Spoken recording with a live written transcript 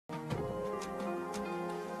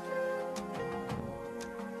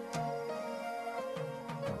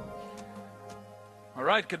All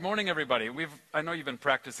right, good morning, everybody. I know you've been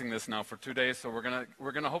practicing this now for 2 days, so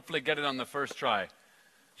we're gonna hopefully get it on the first try.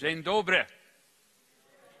 Dzień dobry.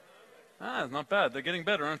 It's not bad. They're getting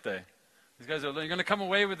better, aren't they? These guys you're going to come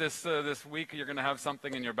away with this this week. You're going to have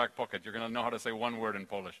something in your back pocket. You're going to know how to say one word in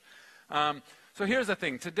Polish. So here's the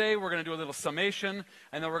thing. Today we're going to do a little summation,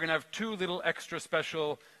 and then we're going to have 2 little extra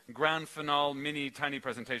special grand finale, mini, tiny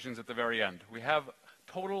presentations at the very end. We have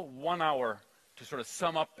total 1 hour to sort of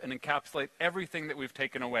sum up and encapsulate everything that we've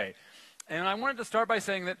taken away. And I wanted to start by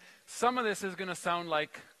saying that some of this is going to sound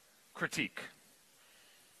like critique.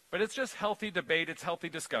 But it's just healthy debate, it's healthy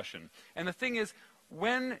discussion. And the thing is,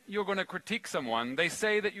 when you're going to critique someone, they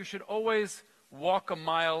say that you should always walk a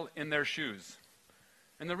mile in their shoes.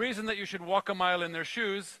 And the reason that you should walk a mile in their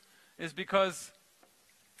shoes is because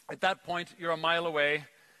at that point, you're a mile away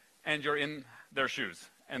and you're in their shoes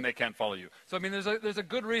and they can't follow you. So, I mean, there's a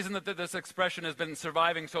good reason that this expression has been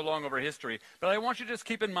surviving so long over history. But I want you to just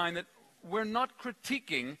keep in mind that we're not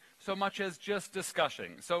critiquing so much as just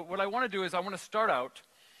discussing. So what I want to do is I want to start out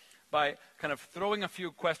by kind of throwing a few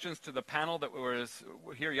questions to the panel that was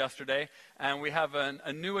here yesterday. And we have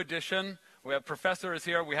a new addition. We have Professor is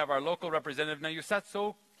here. We have our local representative. Now, you sat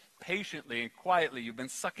so patiently and quietly. You've been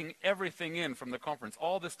sucking everything in from the conference,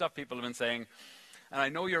 all this stuff people have been saying. And I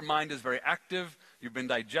know your mind is very active. You've been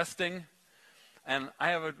digesting. And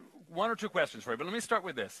I have 1 or 2 questions for you. But let me start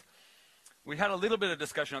with this. We had a little bit of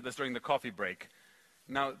discussion of this during the coffee break.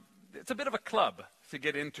 Now, it's a bit of a club to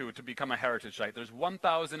get into to become a heritage site. There's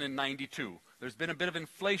 1,092. There's been a bit of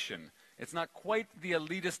inflation. It's not quite the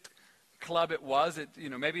elitist club it was.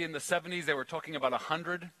 Maybe in the 70s they were talking about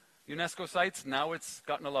 100 UNESCO sites. Now it's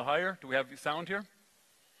gotten a little higher. Do we have sound here?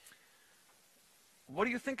 What do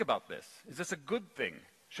you think about this? Is this a good thing?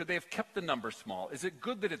 Should they have kept the number small? Is it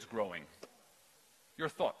good that it's growing? Your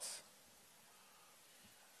thoughts?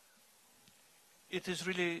 It is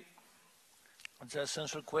really the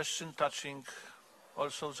essential question, touching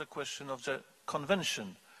also the question of the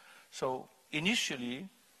convention. So initially,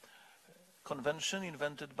 convention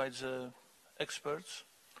invented by the experts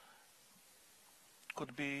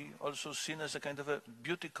could be also seen as a kind of a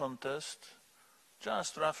beauty contest,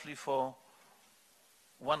 just roughly for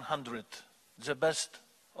 100, the best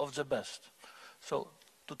of the best. So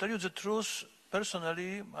to tell you the truth,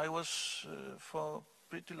 personally, I was for a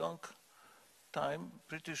pretty long time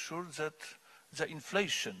pretty sure that the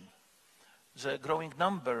inflation, the growing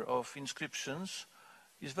number of inscriptions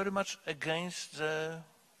is very much against the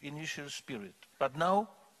initial spirit. But now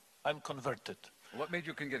I'm converted. What made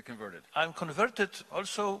you get converted? I'm converted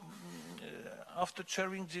also after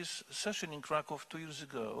chairing this session in Krakow 2 years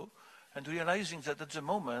ago and realizing that at the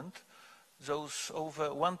moment those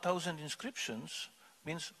over 1,000 inscriptions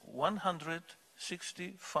means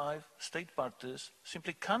 165 state parties,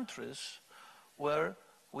 simply countries where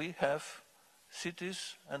we have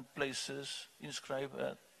cities and places inscribed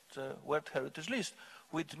at the World Heritage List,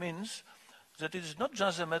 which means that it is not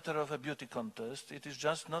just a matter of a beauty contest, it is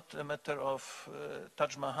just not a matter of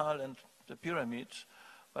Taj Mahal and the pyramids,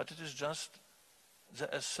 but it is just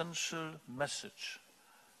the essential message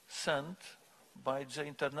sent by the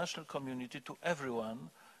international community to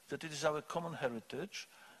everyone that it is our common heritage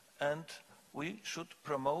and we should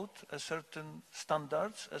promote a certain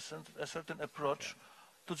standards, a certain approach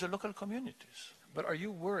to the local communities. But are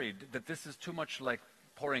you worried that this is too much like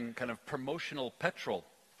pouring kind of promotional petrol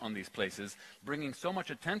on these places, bringing so much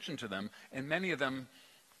attention to them, and many of them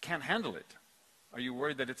can't handle it? Are you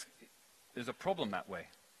worried that there's a problem that way?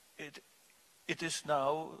 It is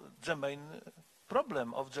now the main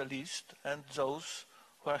problem of the list and those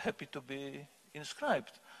who are happy to be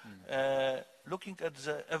inscribed. Looking at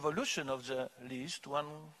the evolution of the list,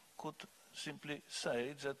 one could simply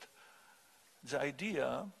say that the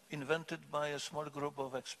idea invented by a small group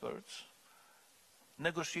of experts,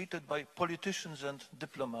 negotiated by politicians and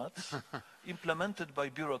diplomats, implemented by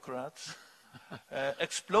bureaucrats,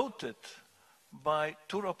 exploited by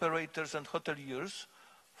tour operators and hoteliers,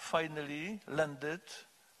 finally landed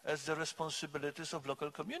as the responsibilities of local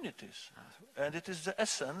communities. And it is the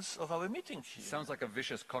essence of our meeting here. Sounds like a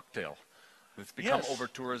vicious cocktail. It's become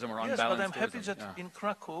over-tourism or unbalanced tourism. Yes, but I'm happy tourism. that in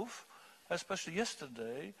Krakow, especially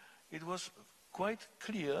yesterday, it was quite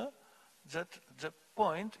clear that the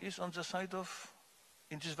point is on the side of,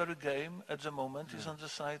 in this very game at the moment, is on the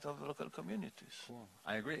side of local communities. Cool.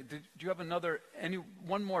 I agree. Do you have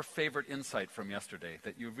one more favorite insight from yesterday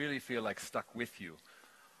that you really feel like stuck with you?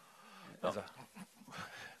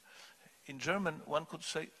 In German, one could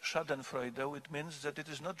say Schadenfreude, which means that it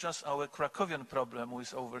is not just our Krakowian problem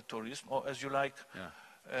with over-tourism, or as you like,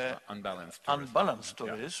 unbalanced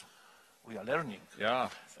tourism. We are learning. Yeah.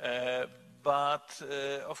 but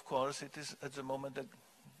of course it is at the moment a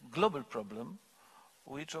global problem,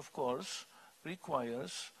 which of course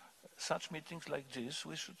requires such meetings like this.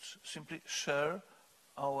 We should simply share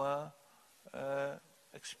our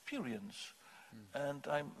experience. And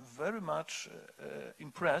I'm very much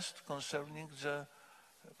impressed concerning the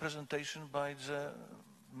presentation by the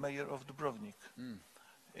mayor of Dubrovnik.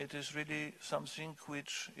 It is really something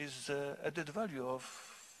which is the added value of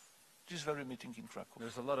this very meeting in Krakow.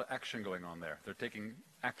 There's a lot of action going on there. They're taking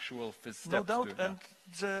actual steps. No doubt, and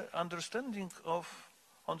the understanding of,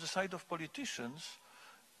 on the side of politicians,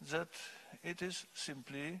 that it is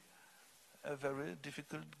simply a very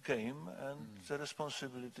difficult game, and the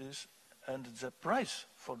responsibilities and the price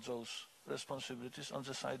for those responsibilities on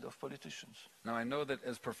the side of politicians. Now, I know that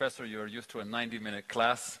as professor, you're used to a 90-minute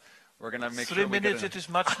class. We're going to make 3 sure we minutes, it is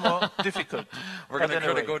much more difficult. We're going to try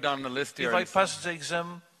anyway, to go down the list here. If I pass the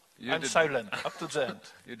exam, I'm silent up to the end.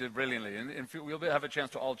 You did brilliantly. And we'll have a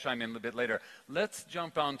chance to all chime in a bit later. Let's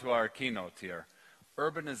jump on to our keynote here,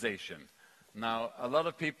 urbanization. Now, a lot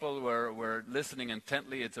of people were listening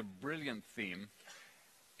intently. It's a brilliant theme.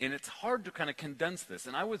 And it's hard to kind of condense this.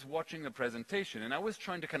 And I was watching the presentation, and I was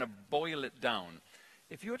trying to kind of boil it down.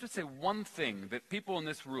 If you were to say one thing that people in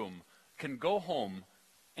this room can go home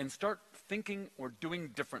and start thinking or doing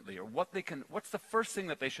differently, or what's the first thing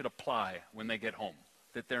that they should apply when they get home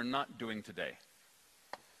that they're not doing today?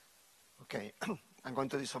 Okay, I'm going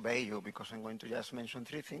to disobey you because I'm going to just mention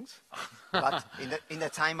 3 things. But in the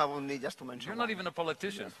time I will need just to mention You're not even a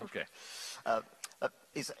politician. Okay.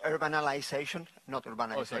 It's urbanization, not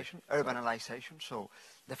urbanization, urbanization. So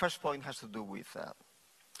the first point has to do with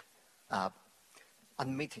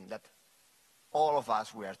admitting that all of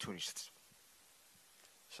us, we are tourists.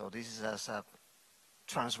 So this is as a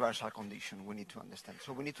transversal condition we need to understand.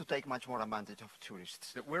 So we need to take much more advantage of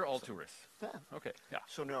tourists. That we're all tourists. Yeah. Okay, yeah.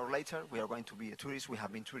 Sooner or later, we are going to be a tourist. We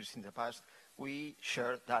have been tourists in the past. We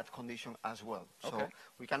share that condition as well. Okay. So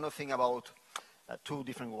we cannot think about 2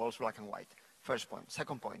 different worlds, black and white. First point.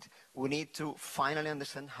 Second point, we need to finally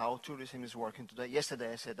understand how tourism is working today.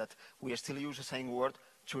 Yesterday I said that we still use the same word,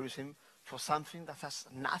 tourism, for something that has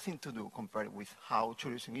nothing to do compared with how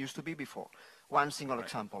tourism used to be before. One single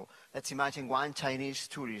example. Let's imagine one Chinese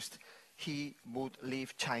tourist. He would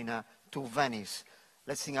leave China to Venice.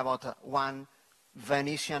 Let's think about one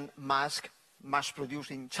Venetian mask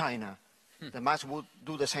mass-produced in China. The mask would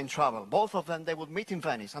do the same travel. Both of them, they would meet in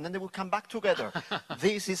Venice, and then they would come back together.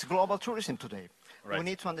 This is global tourism today. Right. We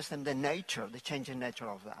need to understand the nature, the changing nature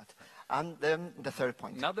of that. And then the third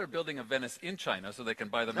point. Now they're building a Venice in China, so they can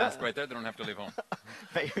buy the mask right there. They don't have to leave home.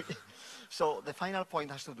 So the final point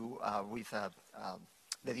has to do with the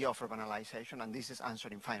idea of urbanization, and this is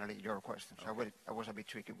answering finally your question. So okay. I was a bit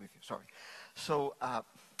tricky with you, sorry. So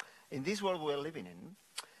in this world we're living in,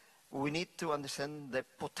 we need to understand the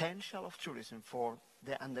potential of tourism for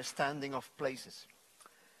the understanding of places.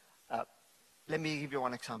 Let me give you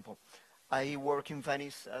one example. I work in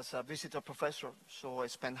Venice as a visitor professor, so I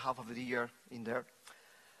spent half of the year in there.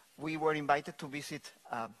 We were invited to visit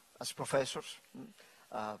as professors.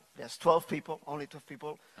 There's 12 people, only 12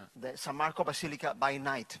 people, the San Marco Basilica by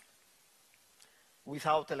night,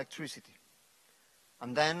 without electricity.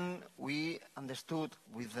 And then we understood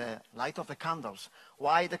with the light of the candles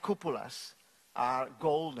why the cupolas are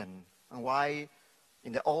golden and why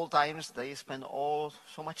in the old times they spent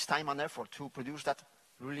so much time and effort to produce that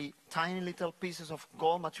really tiny little pieces of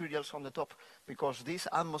gold materials on the top, because this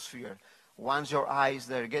atmosphere, once your eyes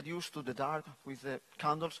there get used to the dark with the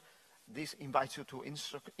candles, this invites you to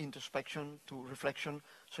introspection, to reflection,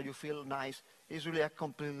 so you feel nice. It's really a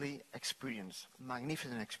completely experience,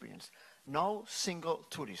 magnificent experience. No single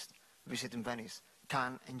tourist visiting Venice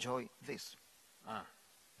can enjoy this.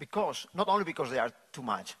 Because, not only because they are too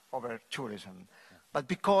much over tourism, but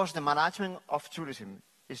because the management of tourism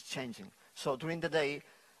is changing. So during the day,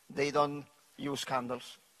 they don't use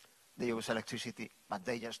candles, they use electricity, but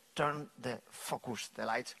they just turn the focus, the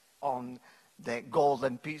lights on the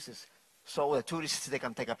golden pieces. So the tourists, they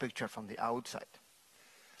can take a picture from the outside.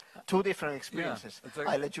 2 different experiences. Yeah,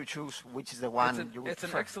 I let you choose which is the one you would prefer. It's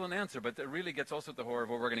an excellent answer, but it really gets also at the core of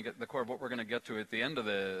what we're going to get, the core of what we're going to get to at the end of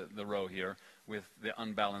the row here with the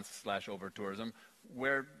unbalanced / over tourism,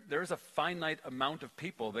 where there's a finite amount of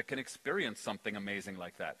people that can experience something amazing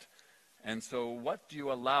like that. And so what do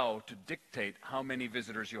you allow to dictate how many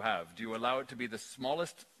visitors you have? Do you allow it to be the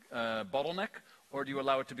smallest bottleneck, or do you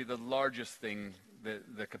allow it to be the largest thing,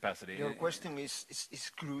 the capacity? Your question is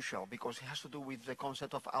crucial because it has to do with the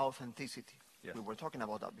concept of authenticity. Yes. We were talking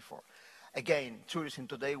about that before. Again, tourism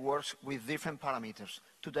today works with different parameters.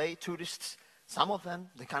 Today, tourists Some of them,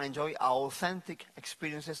 they can enjoy authentic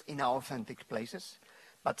experiences in authentic places,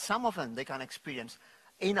 but some of them, they can experience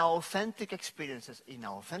inauthentic experiences in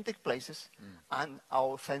authentic places and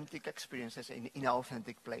authentic experiences in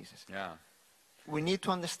inauthentic places. Yeah. We need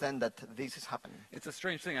to understand that this is happening. It's a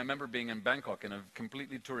strange thing. I remember being in Bangkok in a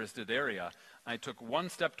completely touristed area. I took one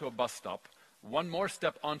step to a bus stop, one more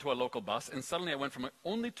step onto a local bus, and suddenly I went from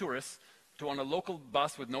only tourists to on a local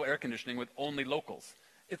bus with no air conditioning with only locals.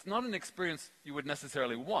 It's not an experience you would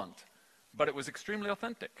necessarily want, but it was extremely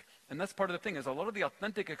authentic. And that's part of the thing, is a lot of the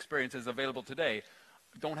authentic experiences available today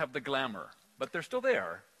don't have the glamour, but they're still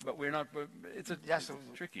there, but we're not, it's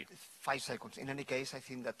tricky. 5 seconds. In any case, I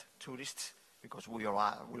think that tourists, because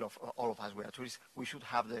all of us, we are tourists, we should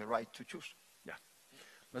have the right to choose. Yeah.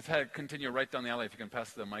 Let's continue right down the alley, if you can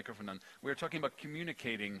pass the microphone on. We're talking about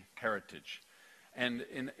communicating heritage. And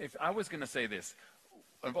if I was going to say this,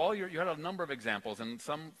 of all you had a number of examples, and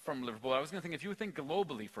some from Liverpool. I was going to think, if you think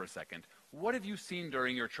globally for a second, what have you seen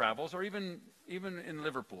during your travels, or even in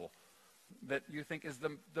Liverpool, that you think is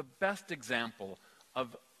the best example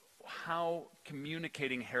of how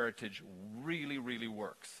communicating heritage really, really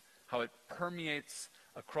works? How it permeates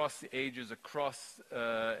across the ages, across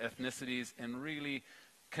ethnicities, and really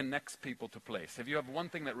connects people to place. Have you have one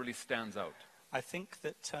thing that really stands out? I think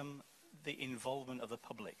that the involvement of the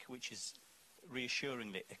public, which is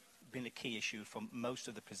reassuringly been a key issue for most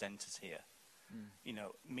of the presenters here, you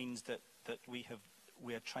know, means that we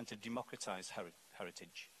are trying to democratize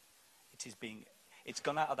heritage. It's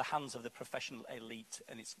gone out of the hands of the professional elite,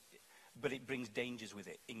 but it brings dangers with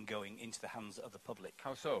it in going into the hands of the public.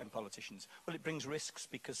 How so? And politicians. Well, it brings risks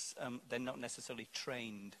because they're not necessarily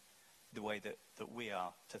trained the way that we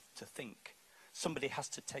are to think. Somebody has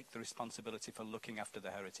to take the responsibility for looking after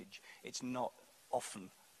the heritage. It's not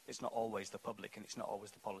always the public, and it's not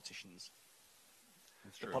always the politicians.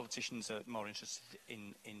 That's the true. Politicians are more interested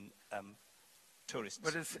in tourists.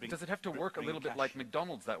 But does it have to work a little bit like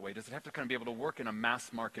McDonald's that way? Does it have to kind of be able to work in a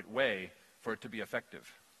mass market way for it to be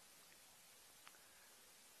effective?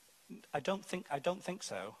 I don't think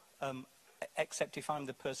so. Except if I'm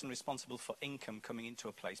the person responsible for income coming into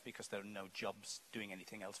a place because there are no jobs doing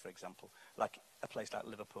anything else, for example, like a place like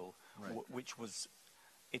Liverpool, right. Which was,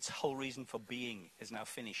 its whole reason for being is now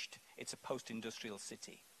finished. It's a post-industrial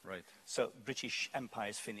city. Right. So British Empire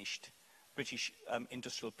is finished. British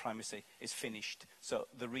industrial primacy is finished. So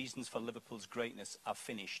the reasons for Liverpool's greatness are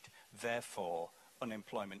finished. Therefore,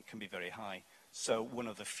 unemployment can be very high. So one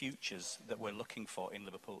of the futures that we're looking for in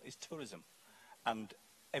Liverpool is tourism. And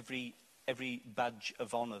every badge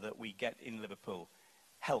of honour that we get in Liverpool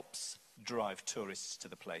helps drive tourists to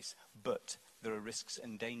the place, but there are risks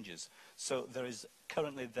and dangers. So there's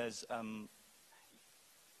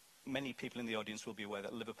many people in the audience will be aware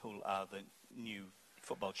that Liverpool are the new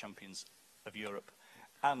football champions of Europe.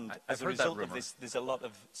 And as a result of this, there's a lot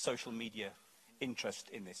of social media interest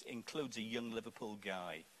in this. It includes a young Liverpool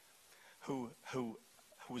guy who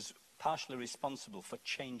was partially responsible for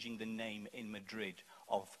changing the name in Madrid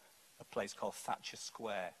of a place called Thatcher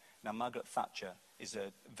Square. Now, Margaret Thatcher is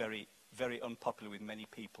very, very unpopular with many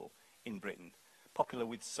people in Britain. Popular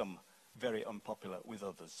with some, very unpopular with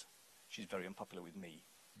others. She's very unpopular with me,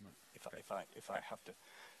 if I have to.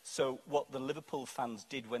 So what the Liverpool fans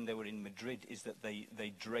did when they were in Madrid is that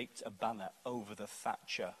they draped a banner over the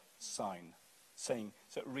Thatcher sign,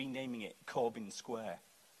 renaming it Corbyn Square.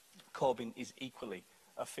 Corbyn is equally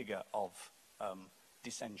a figure of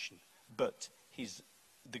dissension, but he's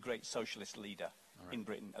the great socialist leader in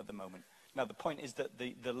Britain at the moment. Now, the point is that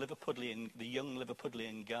the young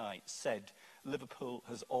Liverpudlian guy said Liverpool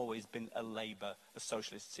has always been a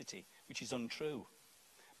socialist city, which is untrue.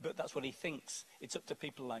 But that's what he thinks. It's up to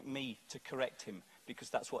people like me to correct him, because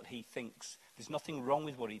that's what he thinks. There's nothing wrong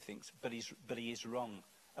with what he thinks, but he is wrong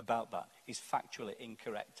about that. He's factually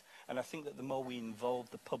incorrect. And I think that the more we involve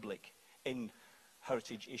the public in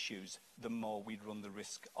heritage issues, the more we'd run the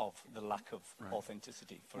risk of the lack of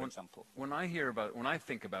authenticity, for example. When I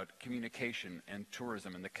think about communication and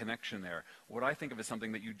tourism and the connection there, what I think of is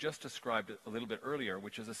something that you just described a little bit earlier,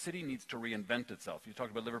 which is a city needs to reinvent itself. You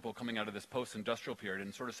talked about Liverpool coming out of this post-industrial period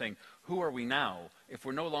and sort of saying, who are we now? If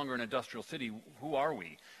we're no longer an industrial city, who are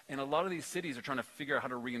we? And a lot of these cities are trying to figure out how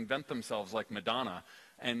to reinvent themselves like Madonna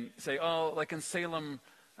and say, oh, like in Salem,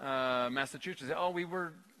 Massachusetts, oh,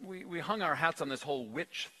 we hung our hats on this whole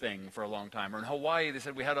witch thing for a long time. Or in Hawaii, they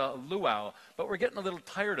said we had a luau, but we're getting a little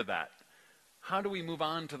tired of that. How do we move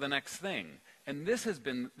on to the next thing? And this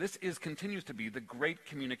continues to be the great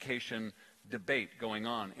communication debate going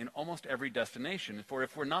on in almost every destination. For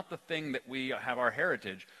if we're not the thing that we have our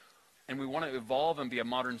heritage, and we want to evolve and be a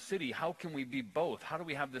modern city, how can we be both? How do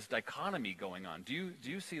we have this dichotomy going on? Do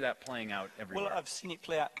you see that playing out everywhere? Well, I've seen it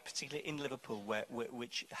play out particularly in Liverpool,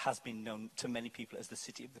 which has been known to many people as the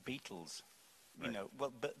city of the Beatles. Right. You know,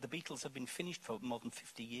 well, but the Beatles have been finished for more than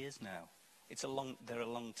 50 years now. They're a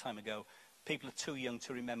long time ago. People are too young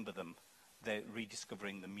to remember them. They're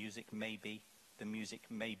rediscovering the music, maybe. The music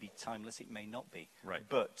may be timeless, it may not be. Right.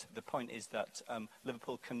 But the point is that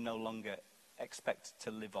Liverpool can no longer expect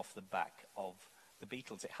to live off the back of the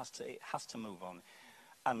Beatles. It has to move on.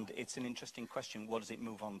 And it's an interesting question, what does it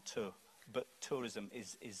move on to? But tourism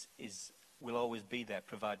will always be there,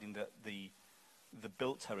 providing that the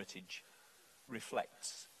built heritage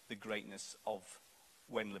reflects the greatness of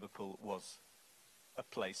when Liverpool was a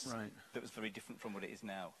place that was very different from what it is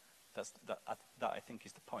now. That I think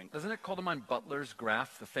is the point. Doesn't it call to mind Butler's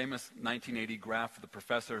graph, the famous 1980 graph of the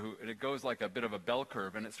professor, and it goes like a bit of a bell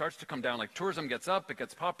curve, and it starts to come down, like tourism gets up, it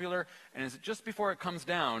gets popular, and just before it comes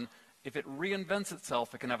down, if it reinvents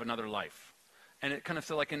itself, it can have another life. And it kind of,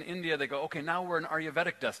 so like in India, they go, okay, now we're an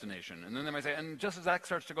Ayurvedic destination. And then they might say, and just as that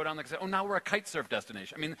starts to go down, they say, oh, now we're a kite surf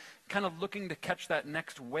destination. I mean, kind of looking to catch that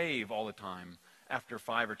next wave all the time after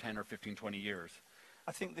 5 or 10 or 15, 20 years.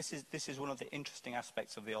 I think this is one of the interesting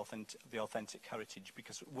aspects of the authentic heritage,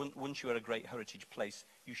 because once you are a great heritage place,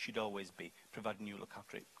 you should always be, providing you look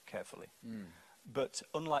after it carefully. Mm. But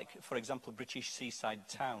unlike, for example, British seaside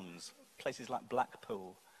towns, places like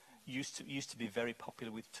Blackpool used to be very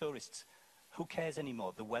popular with tourists. Who cares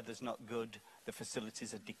anymore? The weather's not good, the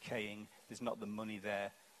facilities are decaying, there's not the money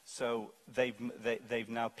there. So they've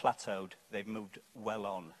now plateaued, they've moved well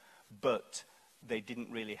on, but they didn't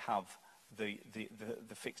really have the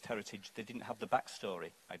fixed heritage. They didn't have the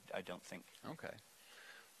backstory, I don't think. Okay.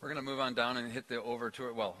 We're going to move on down and hit the over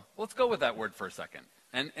tour. Well, let's go with that word for a second.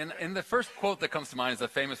 And the first quote that comes to mind is a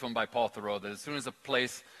famous one by Paul Thoreau, that as soon as a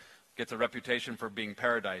place gets a reputation for being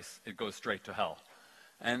paradise, it goes straight to hell.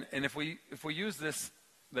 And if we use this,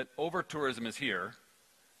 that over-tourism is here,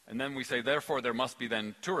 and then we say, therefore, there must be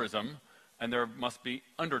then tourism, and there must be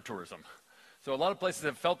under-tourism. So a lot of places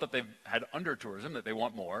have felt that they've had under-tourism, that they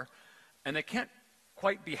want more, and they can't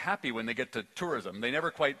quite be happy when they get to tourism. They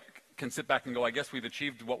never quite can sit back and go, I guess we've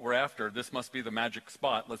achieved what we're after. This must be the magic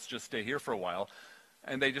spot. Let's just stay here for a while.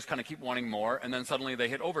 And they just kind of keep wanting more, and then suddenly they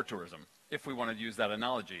hit over-tourism, if we want to use that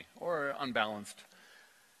analogy, or unbalanced.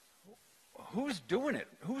 Who's doing it?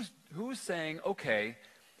 Who's saying, okay,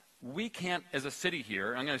 we can't, as a city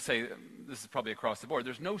here, I'm going to say, this is probably across the board,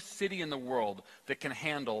 there's no city in the world that can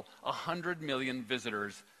handle 100 million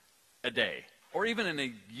visitors a day, or even in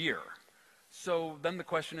a year. So then the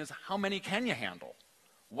question is, how many can you handle?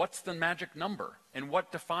 What's the magic number? And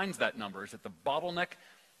what defines that number? Is it the bottleneck?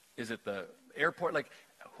 Is it the airport? Like,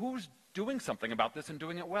 who's doing something about this and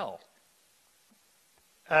doing it well?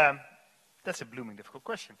 That's a blooming difficult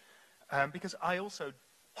question. Because I also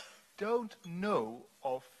don't know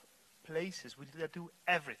of places that do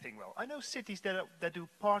everything well. I know cities that do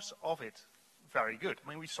parts of it very good. I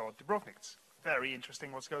mean, we saw Dubrovnik. It's very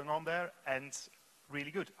interesting what's going on there, and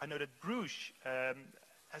really good. I know that Bruges,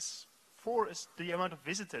 as far as the amount of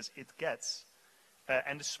visitors it gets,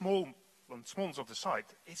 and the smallness of the site,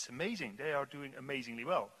 it's amazing. They are doing amazingly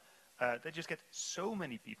well. They just get so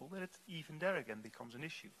many people that it even there again becomes an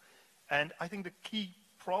issue. And I think the key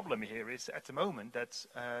problem here is at the moment that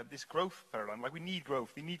this growth paradigm, like we need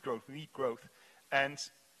growth, and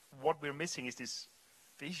what we're missing is this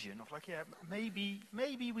vision of like, yeah,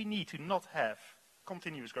 maybe we need to not have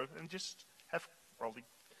continuous growth and just have, well, the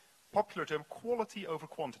popular term, quality over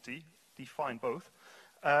quantity, define both,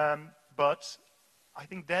 but I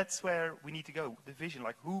think that's where we need to go, the vision,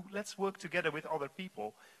 like let's work together with other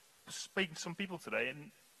people. Speaking to some people today,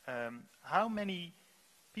 and how many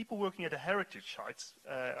people working at a heritage sites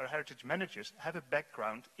or heritage managers have a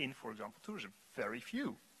background in, for example, tourism? Very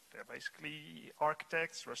few. They're basically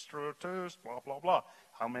architects, restaurateurs, blah, blah, blah.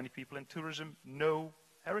 How many people in tourism know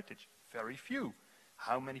heritage? Very few.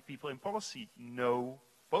 How many people in policy know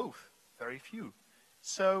both? Very few.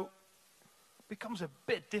 So it becomes a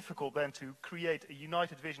bit difficult then to create a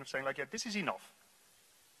united vision of saying, like, yeah, this is enough.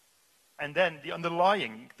 And then the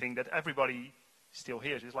underlying thing that everybody still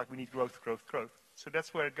hears is like, we need growth, growth, growth. So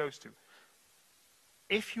that's where it goes to.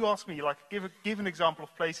 If you ask me, like, give an example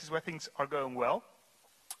of places where things are going well,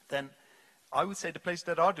 then I would say the places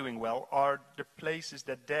that are doing well are the places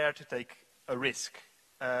that dare to take a risk.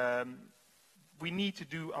 We need to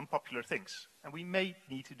do unpopular things, and we may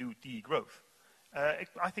need to do degrowth.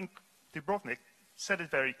 I think Dubrovnik said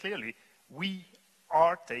it very clearly. We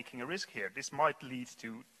are taking a risk here. This might lead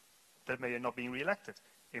to the mayor not being re-elected.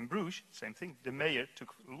 In Bruges, same thing. The mayor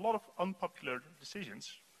took a lot of unpopular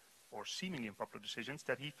decisions or seemingly unpopular decisions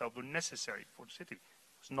that he felt were necessary for the city.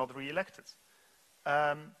 He was not re-elected.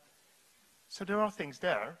 So there are things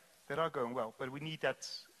there that are going well, but we need that.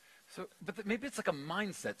 So, but maybe it's like a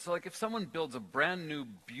mindset. So like if someone builds a brand new,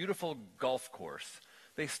 beautiful golf course,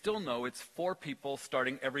 they still know it's 4 people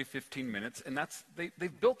starting every 15 minutes, and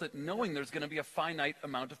they've built it knowing there's going to be a finite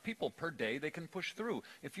amount of people per day they can push through.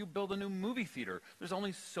 If you build a new movie theater, there's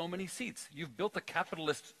only so many seats. You've built a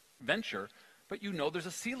capitalist venture, but you know there's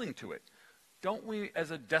a ceiling to it. Don't we,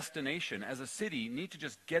 as a destination, as a city, need to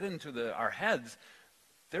just get into our heads,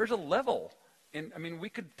 there's a level. I mean, we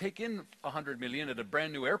could take in 100 million at a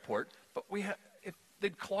brand new airport, but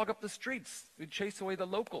they'd clog up the streets. We'd chase away the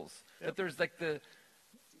locals. Yep. That there's like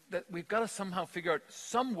that we've got to somehow figure out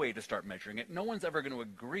some way to start measuring it. No one's ever going to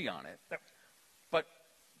agree on it. Yep. But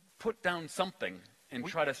put down something and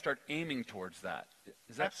try to start aiming towards that.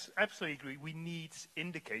 Is that absolutely agree. We need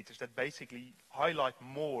indicators that basically highlight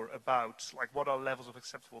more about like what are levels of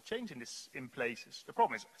acceptable change in places. The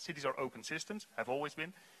problem is cities are open systems, have always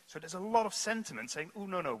been. So there's a lot of sentiment saying, oh,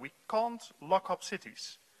 no, we can't lock up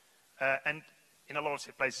cities. And in a lot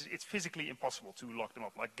of places, it's physically impossible to lock them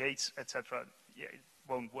up, like gates, etc. Yeah, it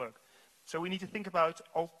won't work. So we need to think about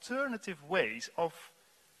alternative ways of,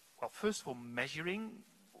 well, first of all, measuring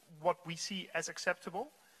what we see as acceptable,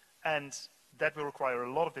 and that will require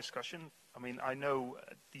a lot of discussion. I mean, I know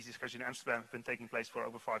these discussions in Amsterdam have been taking place for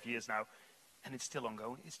over 5 years now, and it's still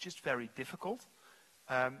ongoing. It's just very difficult.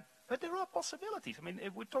 But there are possibilities. I mean,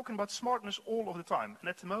 we're talking about smartness all of the time. And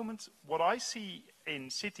at the moment, what I see in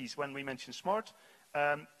cities when we mention smart,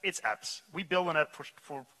 it's apps. We build an app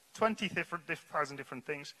for 20,000 different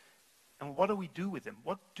things. And what do we do with them?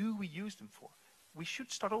 What do we use them for? We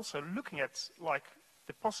should start also looking at like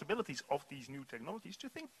the possibilities of these new technologies to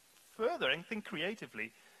think further and think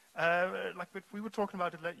creatively. Like we were talking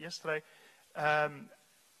about it yesterday,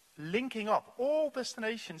 linking up all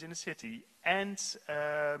destinations in a city and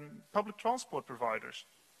public transport providers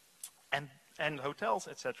and hotels,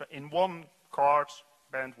 etc., in one card,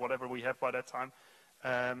 band, whatever we have by that time,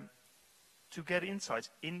 to get insights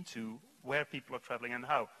into where people are traveling and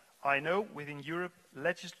how. I know within Europe,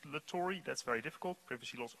 legislatory, that's very difficult.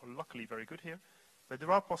 Privacy laws are luckily very good here. But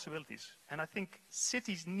there are possibilities. And I think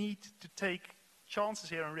cities need to take chances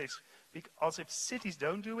here and risks. Because if cities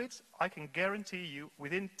don't do it, I can guarantee you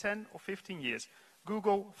within 10 or 15 years,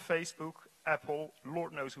 Google, Facebook, Apple,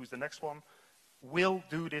 Lord knows who's the next one, will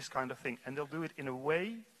do this kind of thing. And they'll do it in a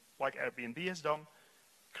way, like Airbnb has done,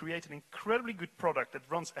 create an incredibly good product that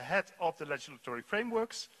runs ahead of the legislatory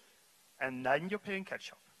frameworks, and then you're paying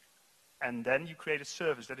catch-up. And then you create a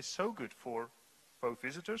service that is so good for both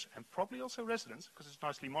visitors and probably also residents, because it's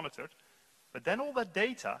nicely monitored. But then all that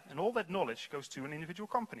data and all that knowledge goes to an individual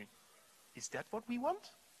company. Is that what we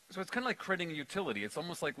want? So it's kind of like creating a utility. It's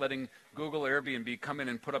almost like letting Google or Airbnb come in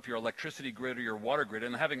and put up your electricity grid or your water grid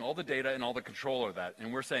and having all the data and all the control of that.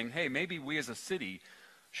 And we're saying, hey, maybe we as a city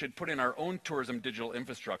should put in our own tourism digital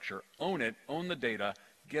infrastructure, own it, own the data,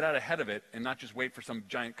 get out ahead of it, and not just wait for some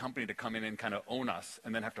giant company to come in and kind of own us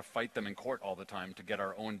and then have to fight them in court all the time to get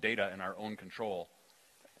our own data and our own control.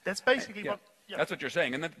 That's basically what... Yeah. That's what you're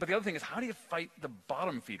saying. But the other thing is, how do you fight the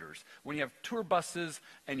bottom feeders? When you have tour buses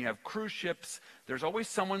and you have cruise ships, there's always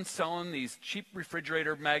someone selling these cheap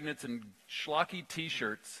refrigerator magnets and schlocky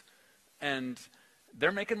T-shirts, and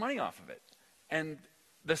they're making money off of it. And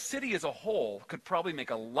the city as a whole could probably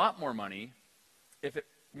make a lot more money if it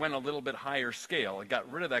went a little bit higher scale and got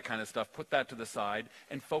rid of that kind of stuff, put that to the side,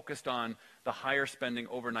 and focused on the higher spending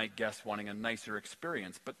overnight guests wanting a nicer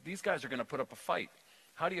experience. But these guys are going to put up a fight.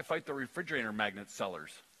 How do you fight the refrigerator magnet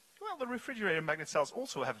sellers? Well, the refrigerator magnet sellers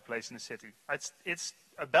also have a place in the city. It's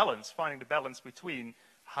a balance, finding the balance between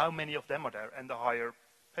how many of them are there and the higher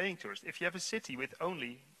paying tourists. If you have a city with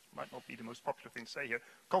only, might not be the most popular thing to say here,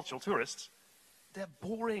 cultural tourists, they're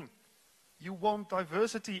boring. You want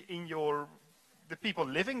diversity in the people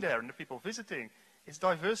living there and the people visiting. It's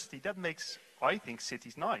diversity. That makes, I think,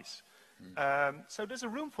 cities nice. So there's a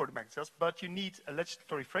room for the magnet sellers, but you need a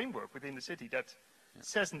legislatory framework within the city that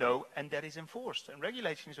says no, and that is enforced, and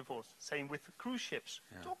regulation is enforced. Same with cruise ships.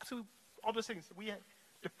 Yeah. Talk to other things.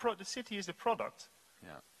 The city is the product.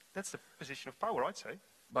 Yeah. That's the position of power, I'd say.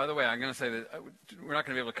 By the way, I'm going to say that we're not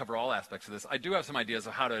going to be able to cover all aspects of this. I do have some ideas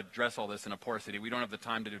of how to address all this in a poor city. We don't have the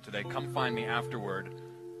time to do today. Come find me afterward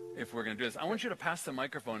if we're going to do this. I want you to pass the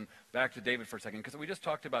microphone back to David for a second, because we just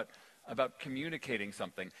talked about communicating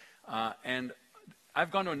something. And I've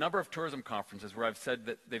gone to a number of tourism conferences where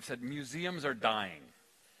they've said museums are dying.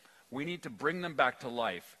 We need to bring them back to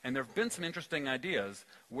life. And there have been some interesting ideas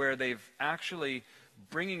where they've actually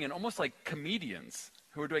bringing in almost like comedians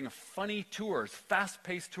who are doing funny tours,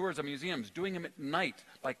 fast-paced tours of museums, doing them at night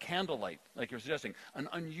by candlelight, like you're suggesting, an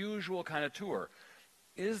unusual kind of tour.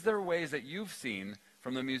 Is there ways that you've seen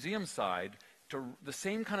from the museum side to the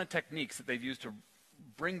same kind of techniques that they've used to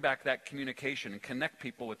bring back that communication and connect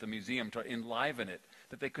people with the museum, to enliven it,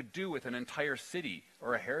 that they could do with an entire city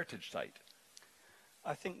or a heritage site?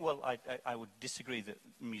 I think, well, I would disagree that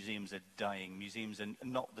museums are dying. Museums are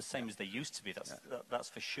not the same as they used to be, that's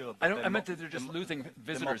for sure. But I meant that they're just losing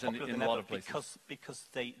visitors in a lot of places. Because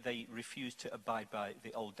they refuse to abide by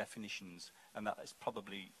the old definitions, and that is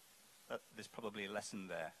probably, there's probably a lesson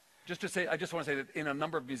there. Just to say, I just want to say that in a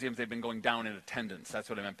number of museums, they've been going down in attendance. That's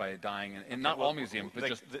what I meant by dying. And not all museums, but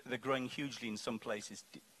just... They're growing hugely in some places,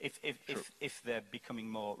 if they're becoming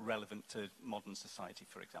more relevant to modern society,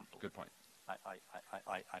 for example. Good point.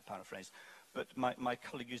 I paraphrase. But my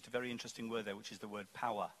colleague used a very interesting word there, which is the word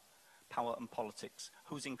power. Power and politics.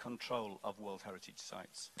 Who's in control of World Heritage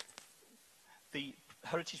Sites? The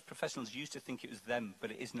heritage professionals used to think it was them, but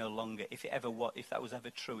it is no longer. If that was ever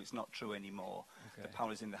true, it's not true anymore. Okay. The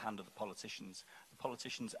power is in the hand of the politicians. The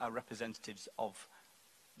politicians are representatives of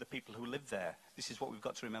the people who live there. This is what we've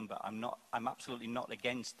got to remember. I'm absolutely not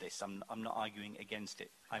against this. I'm not arguing against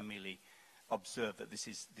it. I merely observe that this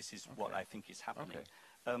is okay. What I think is happening.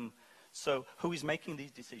 Okay. So who is making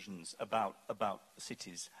these decisions about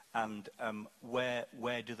cities, and where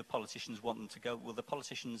do the politicians want them to go? Well, the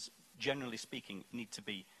politicians, generally speaking, need to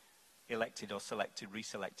be elected or selected,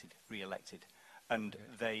 reselected, re-elected. And okay.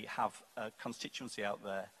 They have a constituency out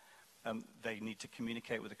there. They need to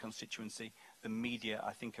communicate with the constituency. The media,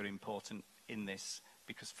 I think, are important in this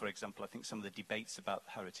because, for example, I think some of the debates about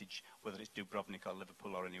heritage, whether it's Dubrovnik or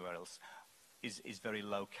Liverpool or anywhere else, is very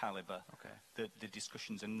low caliber. Okay. The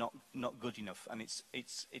discussions are not good enough, and it's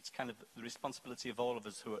kind of the responsibility of all of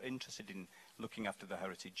us who are interested in looking after the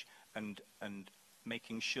heritage and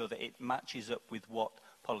making sure that it matches up with what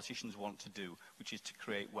politicians want to do, which is to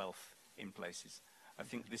create wealth in places. I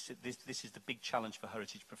think this is the big challenge for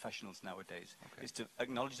heritage professionals nowadays. Okay. Is to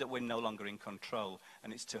acknowledge that we're no longer in control,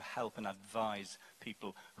 and it's to help and advise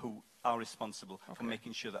people who are responsible okay. for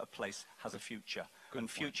making sure that a place has a future. Good and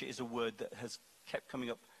point. Future is a word that has kept coming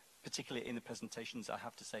up, particularly in the presentations, I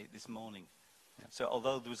have to say, this morning. Yeah. So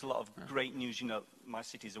although there was a lot of great news, you know, my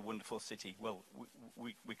city is a wonderful city, well,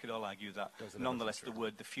 we could all argue that. Nonetheless, the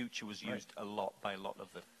word the future was used a lot by a lot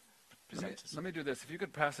of the presenters. Let me do this. If you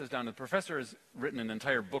could pass this down. The professor has written an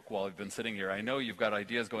entire book while we've been sitting here. I know you've got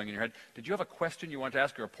ideas going in your head. Did you have a question you wanted to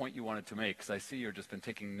ask or a point you wanted to make? Because I see you've just been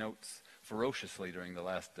taking notes ferociously during the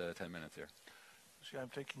last 10 minutes here. See, I'm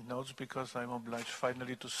taking notes because I'm obliged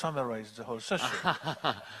finally to summarize the whole session.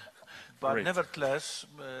 But great. Nevertheless,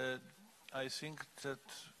 I think that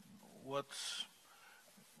what's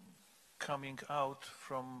coming out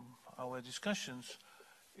from our discussions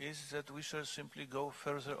is that we shall simply go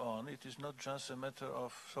further on. It is not just a matter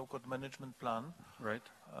of so-called management plan, right.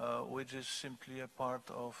 Which is simply a part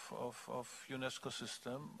of UNESCO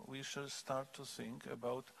system. We shall start to think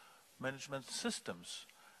about management systems.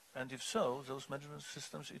 And if so, those management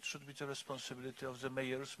systems, it should be the responsibility of the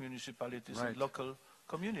mayors, municipalities, right. and local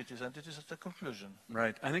communities, and it is at the conclusion.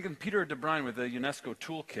 Right. I think in Peter de Bruijn with the UNESCO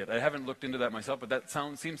toolkit, I haven't looked into that myself, but that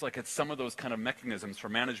seems like it's some of those kind of mechanisms for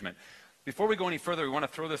management. Before we go any further, we want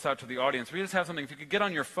to throw this out to the audience. We just have something, if you could get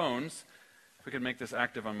on your phones, if we could make this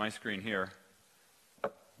active on my screen here,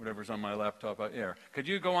 whatever's on my laptop out here. Could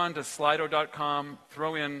you go on to slido.com,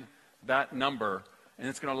 throw in that number, and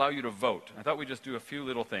it's going to allow you to vote. I thought we'd just do a few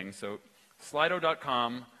little things. So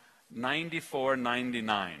slido.com,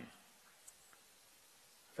 9499.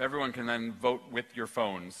 If everyone can then vote with your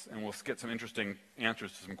phones, and we'll get some interesting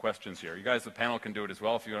answers to some questions here. You guys, the panel, can do it as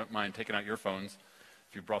well if you don't mind taking out your phones,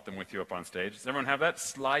 if you brought them with you up on stage. Does everyone have that?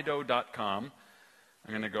 Slido.com. I'm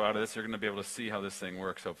going to go out of this. You're going to be able to see how this thing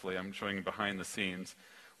works, hopefully. I'm showing you behind the scenes.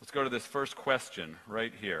 Let's go to this first question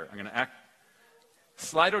right here. I'm going to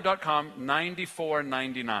Slido.com,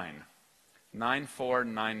 9499.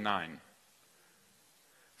 9499.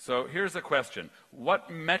 So here's the question. What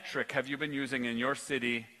metric have you been using in your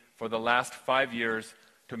city for the last 5 years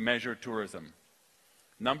to measure tourism?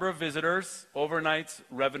 Number of visitors, overnights,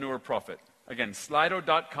 revenue, or profit? Again,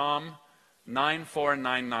 Slido.com,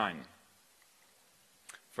 9499.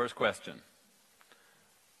 First question.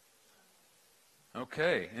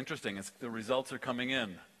 Okay, interesting. The results are coming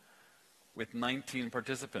in with 19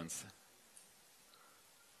 participants.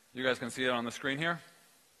 You guys can see it on the screen here?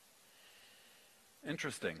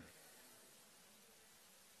 Interesting.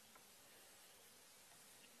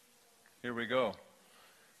 Here we go.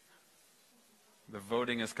 The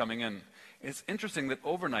voting is coming in. It's interesting that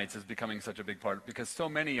overnights is becoming such a big part because so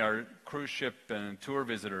many are cruise ship and tour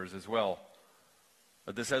visitors as well.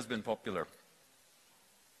 But this has been popular.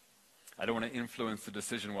 I don't want to influence the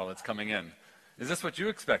decision while it's coming in. Is this what you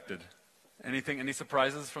expected? Anything, any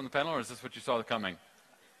surprises from the panel, or is this what you saw coming?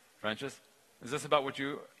 Francesc? Is this about what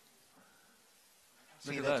you...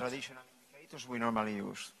 See the traditional indicators we normally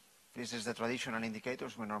use. This is the traditional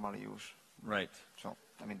indicators we normally use. Right. So,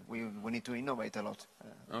 I mean, we need to innovate a lot.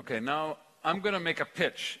 Okay, now I'm going to make a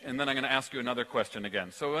pitch, and then I'm going to ask you another question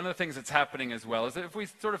again. So one of the things that's happening as well is that if we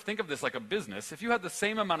sort of think of this like a business, if you had the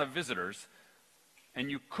same amount of visitors, and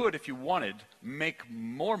you could, if you wanted, make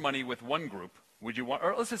more money with one group, would you want,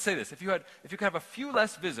 or let's just say this, if you could have a few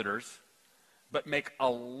less visitors, but make a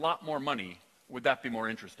lot more money, would that be more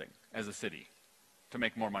interesting as a city? To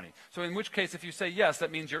make more money. So in which case, if you say yes,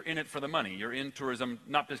 that means you're in it for the money. You're in tourism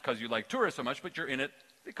not because you like tourists so much, but you're in it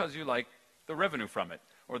because you like the revenue from it,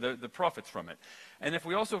 or the profits from it. And if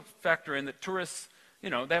we also factor in that tourists, you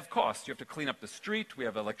know, they have costs. You have to clean up the street, we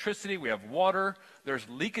have electricity, we have water, there's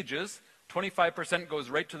leakages. 25% goes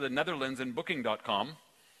right to the Netherlands in Booking.com.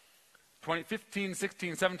 15,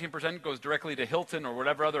 16, 17% goes directly to Hilton or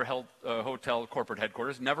whatever other hotel corporate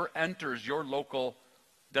headquarters, never enters your local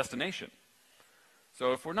destination.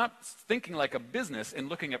 So if we're not thinking like a business and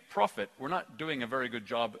looking at profit, we're not doing a very good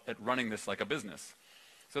job at running this like a business.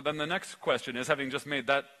 So then the next question is, having just made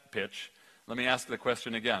that pitch, let me ask the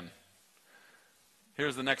question again.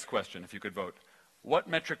 Here's the next question, if you could vote. What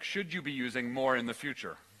metric should you be using more in the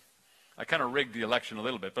future? I kind of rigged the election a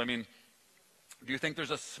little bit, but I mean, do you think there's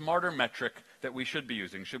a smarter metric that we should be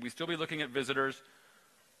using? Should we still be looking at visitors?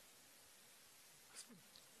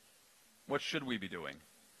 What should we be doing?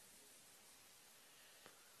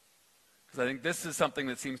 Because I think this is something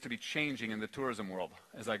that seems to be changing in the tourism world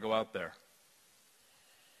as I go out there.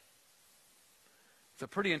 It's a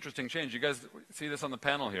pretty interesting change. You guys see this on the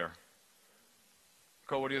panel here.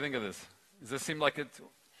 Cole, what do you think of this? Does this seem like it's...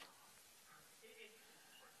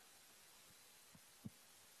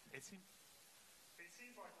 It seems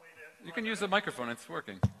like you can use the microphone, it's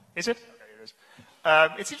working. Is it? Okay, it is.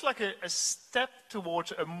 It seems like a step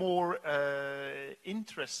towards a more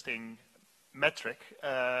interesting metric.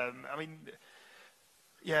 I mean,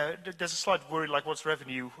 yeah, there's a slight worry like what's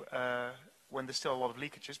revenue when there's still a lot of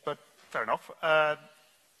leakages, but fair enough.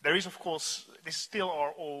 There is, of course, these still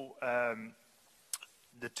are all,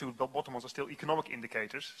 the two bottom ones are still economic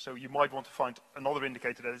indicators, so you might want to find another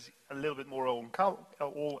indicator that is a little bit more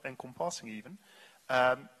all-encompassing even.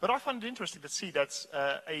 But I find it interesting to see that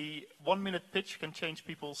a 1 minute pitch can change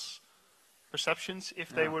people's perceptions if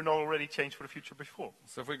they were not already changed for the future before.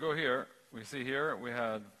 So if we go here, we see here we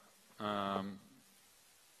had up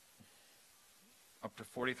to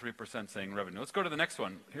 43% saying revenue. Let's go to the next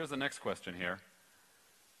one. Here's the next question here.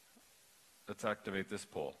 Let's activate this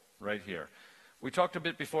poll right here. We talked a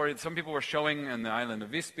bit before, some people were showing in the island of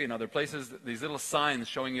Visby and other places these little signs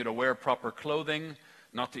showing you to wear proper clothing,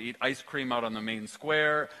 not to eat ice cream out on the main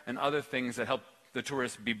square, and other things that help the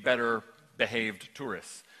tourists be better behaved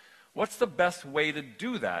tourists. What's the best way to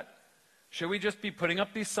do that? Should we just be putting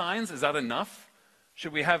up these signs? Is that enough?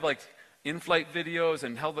 Should we have like in-flight videos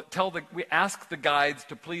and we ask the guides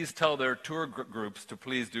to please tell their tour groups to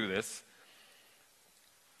please do this?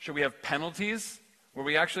 Should we have penalties where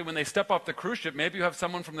we actually, when they step off the cruise ship, maybe you have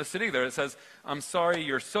someone from the city there that says, I'm sorry,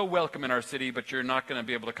 you're so welcome in our city, but you're not going to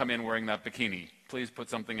be able to come in wearing that bikini. Please put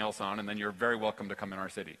something else on, and then you're very welcome to come in our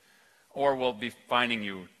city. Or we'll be fining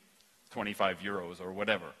you 25 euros or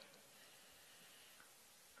whatever.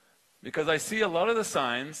 Because I see a lot of the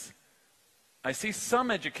signs, I see some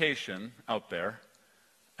education out there,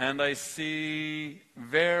 and I see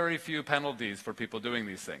very few penalties for people doing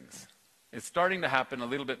these things. It's starting to happen a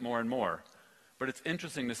little bit more and more, but it's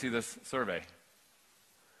interesting to see this survey.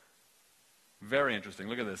 Very interesting.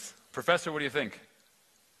 Look at this. Professor, what do you think?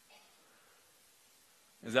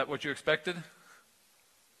 Is that what you expected?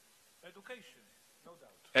 Education, no doubt.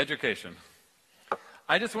 Education.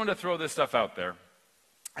 I just want to throw this stuff out there.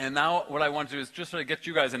 And now what I want to do is just sort of get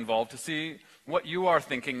you guys involved to see what you are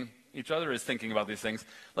thinking, each other is thinking about these things.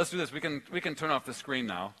 Let's do this. We can turn off the screen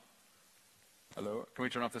now. Hello? Can we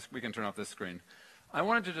turn off this? We can turn off this screen. I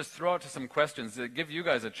wanted to just throw out some questions that give you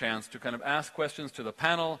guys a chance to kind of ask questions to the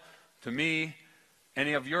panel, to me,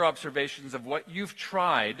 any of your observations of what you've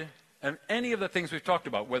tried, and any of the things we've talked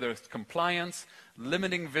about, whether it's compliance,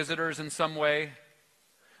 limiting visitors in some way.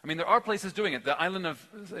 I mean, there are places doing it. The island of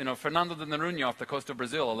Fernando de Noronha off the coast of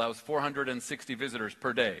Brazil allows 460 visitors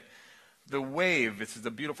per day. The Wave, this is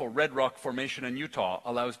the beautiful red rock formation in Utah,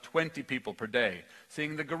 allows 20 people per day.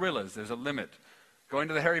 Seeing the gorillas, there's a limit. Going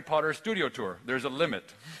to the Harry Potter studio tour, there's a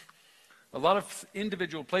limit. A lot of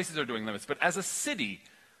individual places are doing limits, but as a city,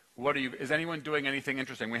 is anyone doing anything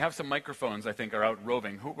interesting? We have some microphones, I think, are out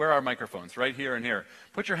roving. Where are microphones? Right here and here.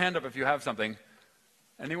 Put your hand up if you have something.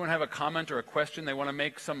 Anyone have a comment or a question? They want to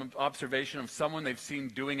make some observation of someone they've seen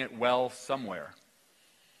doing it well somewhere.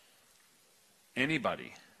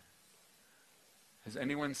 Anybody? Has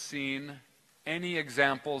anyone seen any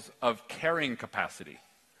examples of carrying capacity?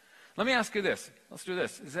 Let me ask you this. Let's do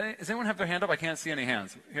this. Does anyone have their hand up? I can't see any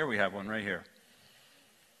hands. Here we have one right here.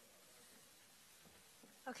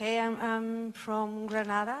 Okay, I'm from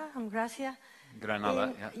Granada. I'm Gracia.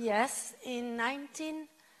 Granada, yeah. Yes, in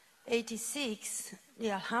 1986,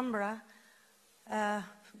 the Alhambra,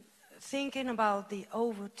 thinking about the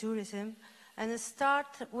over-tourism, and start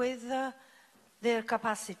with their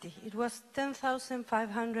capacity. It was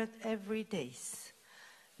 10,500 every day.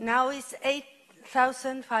 Now it's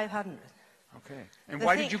 8,500. Okay. And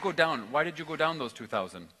why did you go down? Why did you go down those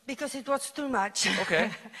 2,000? Because it was too much.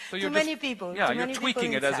 Okay. So too many people. Yeah, you're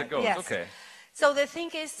tweaking it as it goes. Yes. Okay. So the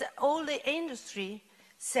thing is, all the industry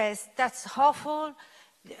says that's awful.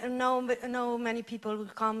 No many people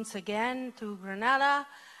comes again to Granada,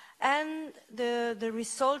 and the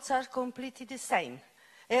results are completely the same.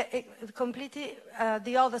 Completely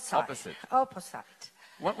the other side. Opposite.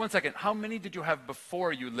 One second. How many did you have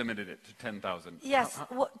before you limited it to 10,000? Yes,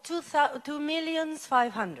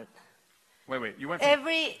 2,500,000. Wait. You went from,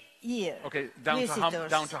 every year. Okay,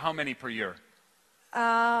 down to how many per year?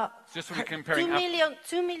 Just so we're comparing.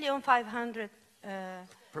 2,500,000.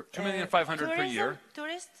 2,500,000 per year.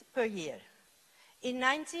 Tourists per year. In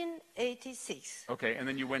 1986. Okay, and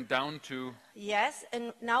then you went down to. Yes,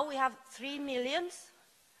 and now we have 3 million.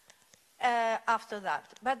 After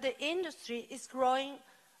that. But the industry is growing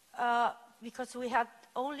because we had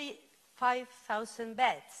only 5,000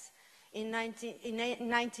 beds in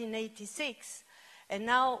 1986, and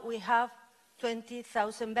now we have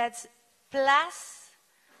 20,000 beds plus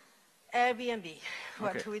Airbnb,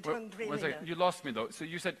 what we don't really know. You lost me though. So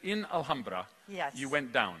you said in Alhambra, yes, you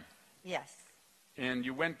went down. Yes. And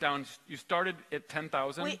you went down, you started at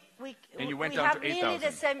 10,000 and you went down to 8,000. We have nearly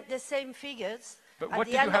the same figures. But what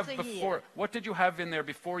did you have before? What did you have in there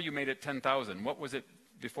before you made it 10,000? What was it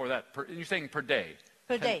before that? You're saying per day?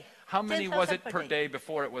 Per day. How many was it per day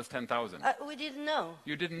before it was 10,000? We didn't know.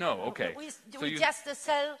 You didn't know, okay. We just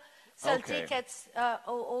sell tickets,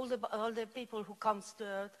 all the people who comes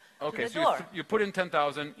to the door. So you put in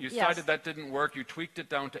 10,000, you decided that didn't work, you tweaked it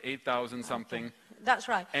down to 8,000 something. Okay. That's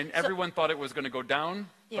right. And everyone thought it was going to go down,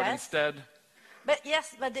 but instead... But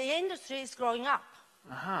the industry is growing up.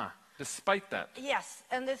 Despite that. Yes,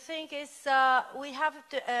 and the thing is, we have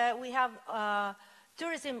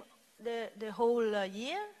tourism the whole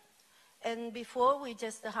year, and before we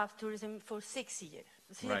just have tourism for 6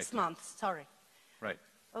 months. Sorry. Right.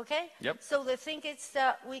 Okay. Yep. So the thing is,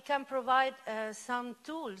 we can provide some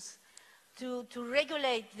tools to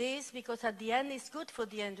regulate this, because at the end it's good for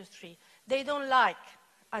the industry. They don't like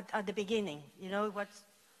at the beginning, it was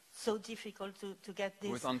so difficult to get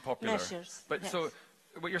these measures. But so.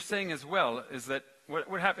 What you're saying as well is that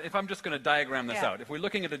what happens, if I'm just going to diagram this out, if we're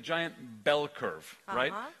looking at a giant bell curve,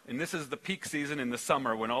 right? And this is the peak season in the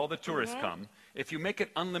summer when all the tourists come. If you make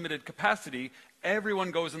it unlimited capacity,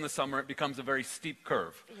 everyone goes in the summer, it becomes a very steep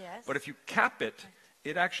curve. Yes. But if you cap it,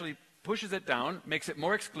 it actually pushes it down, makes it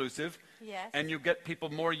more exclusive, and you get people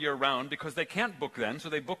more year-round because they can't book then, so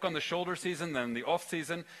they book on the shoulder season, then the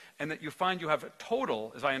off-season, and that you find you have a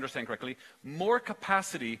total, as I understand correctly, more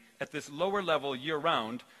capacity at this lower level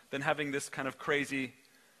year-round than having this kind of crazy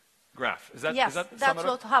graph. Is that, yes, that's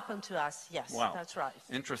what happened to us, yes, wow. That's right.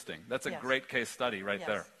 Interesting. That's a great case study right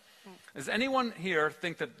there. Mm. Does anyone here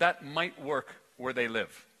think that that might work where they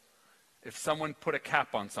live? If someone put a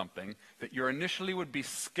cap on something, that you initially would be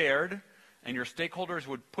scared and your stakeholders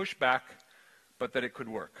would push back, but that it could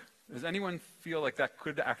work? Does anyone feel like that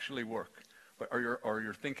could actually work? Or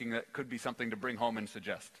you're thinking that could be something to bring home and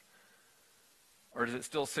suggest? Or does it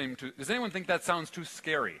still seem too... Does anyone think that sounds too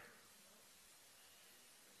scary?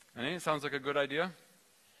 It sounds like a good idea?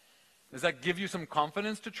 Does that give you some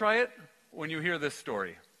confidence to try it when you hear this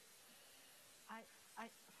story?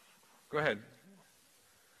 Go ahead.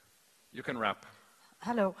 You can wrap.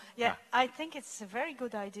 Hello. Yeah, I think it's a very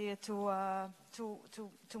good idea to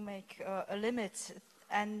make a limit,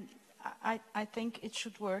 and I think it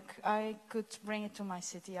should work. I could bring it to my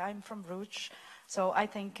city. I'm from Bruges, so I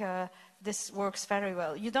think this works very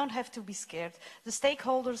well. You don't have to be scared. The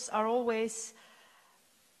stakeholders are always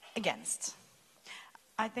against.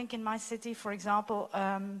 I think in my city, for example,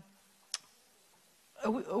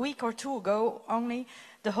 a week or two ago only,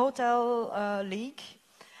 the Hotel League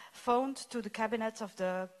phoned to the cabinet of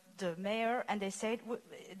the mayor, and they said,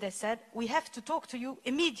 we have to talk to you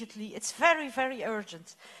immediately. It's very, very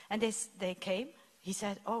urgent. And they came. He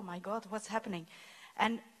said, oh my God, what's happening?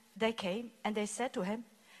 And they came, and they said to him,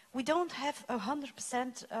 we don't have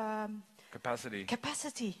 100%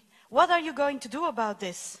 capacity. What are you going to do about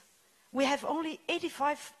this? We have only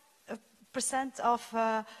 85% of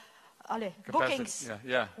bookings.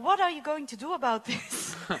 Yeah. What are you going to do about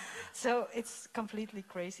this? So it's completely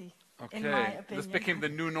crazy. Okay. In my opinion. This became the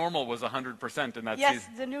new normal, was 100% in that yes,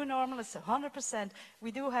 season. the new normal is 100%.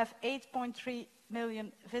 We do have 8.3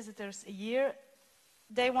 million visitors a year.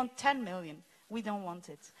 They want 10 million. We don't want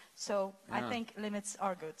it. So I think limits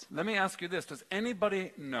are good. Let me ask you this. Does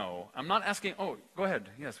anybody know? I'm not asking. Oh, go ahead.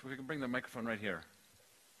 Yes, we can bring the microphone right here.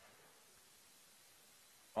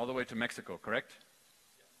 All the way to Mexico, correct?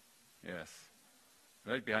 Yes.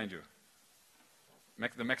 Right behind you.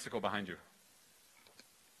 The Mexico behind you.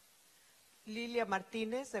 Lilia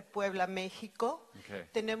Martínez de Puebla, México. Okay.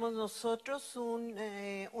 Tenemos nosotros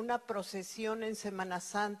una procesión en Semana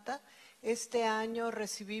Santa. Este año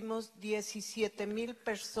recibimos 17,000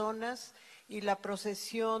 personas y la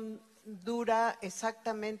procesión dura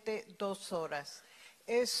exactamente 2 horas.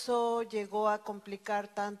 Eso llegó a complicar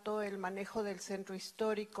tanto el manejo del centro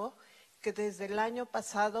histórico que desde el año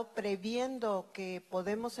pasado, previendo que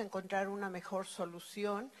podemos encontrar una mejor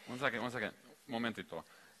solución. One second. Momentito.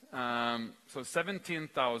 So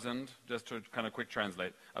 17,000, just to kind of quick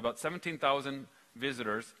translate, about 17,000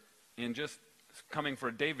 visitors in just coming for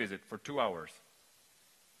a day visit for 2 hours.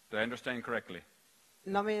 Do I understand correctly?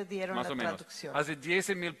 No me dieron Más la o menos. traducción. Hace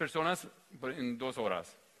 10,000 personas en 2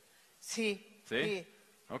 horas. Sí. ¿Sí?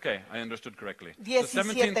 Okay, I understood correctly.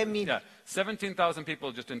 17,000. Yeah, 17,000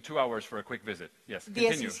 people just in 2 hours for a quick visit. Yes,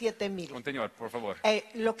 continue. 17,000. Continúa, por favor.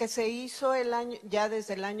 Lo que se hizo ya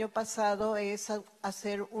desde el año pasado es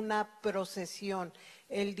hacer una procesión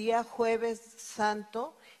el día Jueves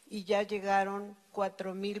Santo y ya llegaron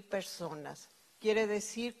 4,000 personas. Quiere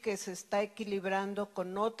decir que se está equilibrando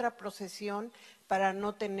con otra procesión para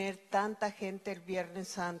no tener tanta gente el Viernes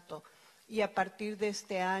Santo. Y a partir de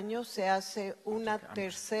este año se hace una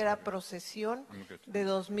tercera procesión de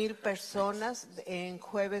 2,000 personas en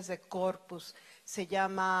Jueves de Corpus. Se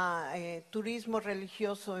llama Turismo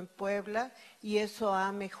Religioso en Puebla y eso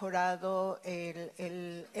ha mejorado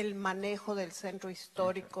el manejo del centro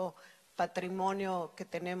histórico, patrimonio que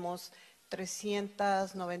tenemos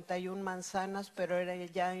 391 manzanas, pero era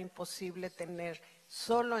ya imposible tener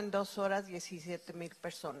solo en 2 horas 17,000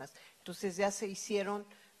 personas. Entonces ya se hicieron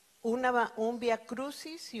un via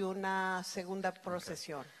crucis y una segunda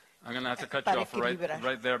procesión. Okay. I'm going to have to cut you off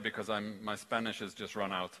right there because my Spanish has just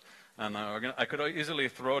run out. And I could easily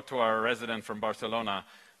throw it to our resident from Barcelona,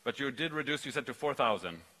 but you did reduce, you said, to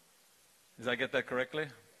 4,000. Did I get that correctly?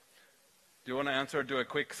 Do you want to answer, do a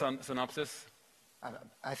quick synopsis?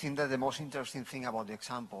 I think that the most interesting thing about the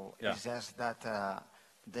example is just that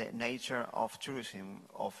the nature of tourism,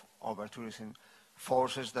 of over-tourism,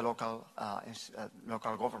 forces the local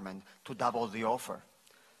government to double the offer.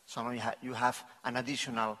 So now you have an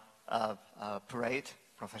additional parade,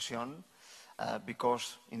 procession,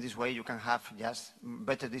 because in this way you can have just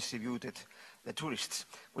better distributed the tourists,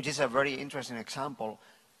 which is a very interesting example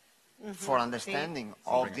for understanding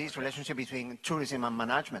of this relationship between tourism and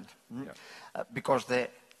management. Because the,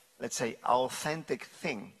 let's say, authentic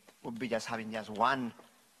thing would be just having just one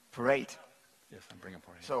parade. Yes, I'm bringing a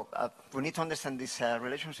parade. So we need to understand these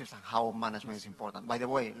relationships and how management is important. By the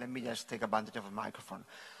way, let me just take advantage of the microphone.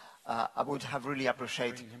 I would have really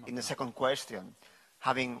appreciated in the second question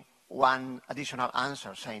having one additional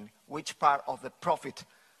answer saying which part of the profit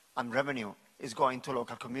and revenue is going to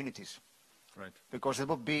local communities. Right. Because it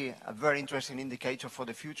would be a very interesting indicator for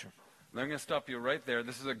the future. I'm going to stop you right there.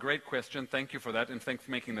 This is a great question. Thank you for that, and thanks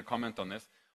for making the comment on this.